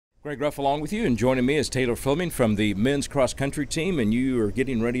Greg Ruff along with you, and joining me is Taylor Flemming from the men's cross country team, and you are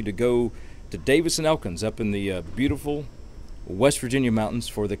getting ready to go to Davis and Elkins up in the beautiful West Virginia mountains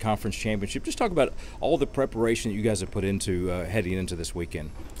for the conference championship. Just talk about all the preparation that you guys have put into heading into this weekend.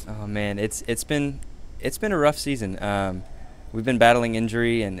 Oh man, it's been a rough season. We've been battling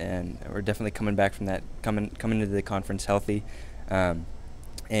injury, and we're definitely coming back from that, coming into the conference healthy,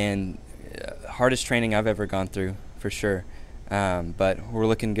 and hardest training I've ever gone through for sure. But we're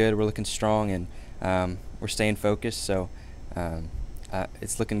looking good, we're looking strong, and we're staying focused, so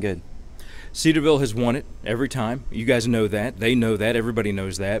it's looking good. Cedarville has won it every time. You guys know that. They know that. Everybody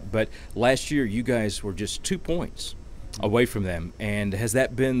knows that. But last year, you guys were just 2 points away from them. And has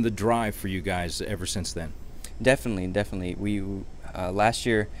that been the drive for you guys ever since then? Definitely. We last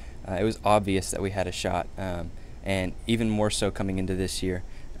year, it was obvious that we had a shot, and even more so coming into this year.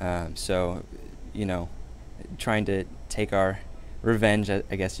 So, you know, trying to take our revenge, I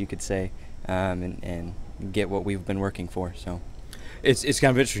guess you could say, and get what we've been working for. So it's kind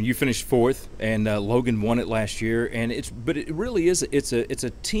of interesting. You finished fourth, and Logan won it last year, and but it really is it's a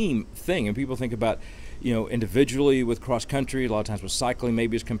team thing. And people think about, you know, individually with cross country, a lot of times with cycling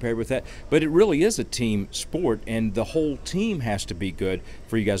maybe is compared with that, but it really is a team sport, and the whole team has to be good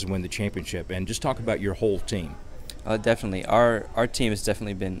for you guys to win the championship. And just talk about your whole team. Definitely, our team has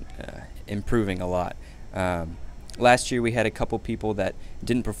definitely been improving a lot. Last year we had a couple people that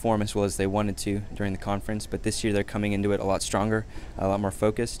didn't perform as well as they wanted to during the conference, but this year they're coming into it a lot stronger, a lot more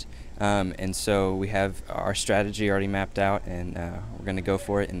focused, and so we have our strategy already mapped out, and we're going to go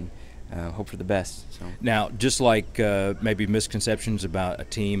for it and hope for the best. So. Now, just like maybe misconceptions about a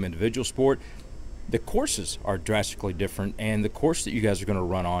team individual sport, the courses are drastically different, and the course that you guys are going to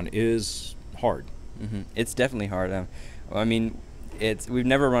run on is hard. Mm-hmm. It's definitely hard. I mean, we've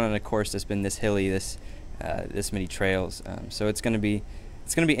never run on a course that's been this hilly, this many trails. So it's going to be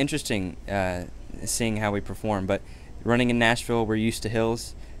interesting seeing how we perform. But running in Nashville, we're used to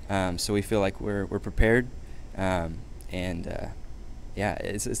hills, so we feel like we're prepared. Yeah,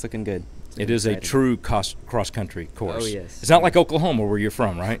 it's looking good. It is exciting. A true cross-country course. Oh, yes. It's not like Oklahoma where you're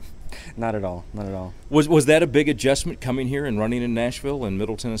from, right? Not at all. Not at all. Was that a big adjustment coming here and running in Nashville and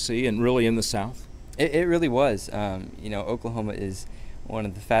Middle Tennessee and really in the South? It really was. You know, Oklahoma is one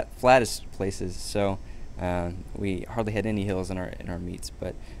of the flattest places, so we hardly had any hills in our meets.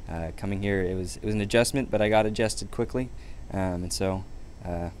 But coming here, it was an adjustment, but I got adjusted quickly, and so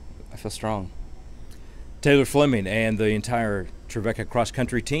I feel strong. Taylor Flemming and the entire Trevecca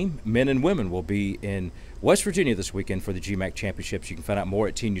cross-country team, men and women, will be in West Virginia this weekend for the GMAC Championships. You can find out more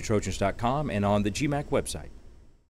at teenutrojans.com and on the GMAC website.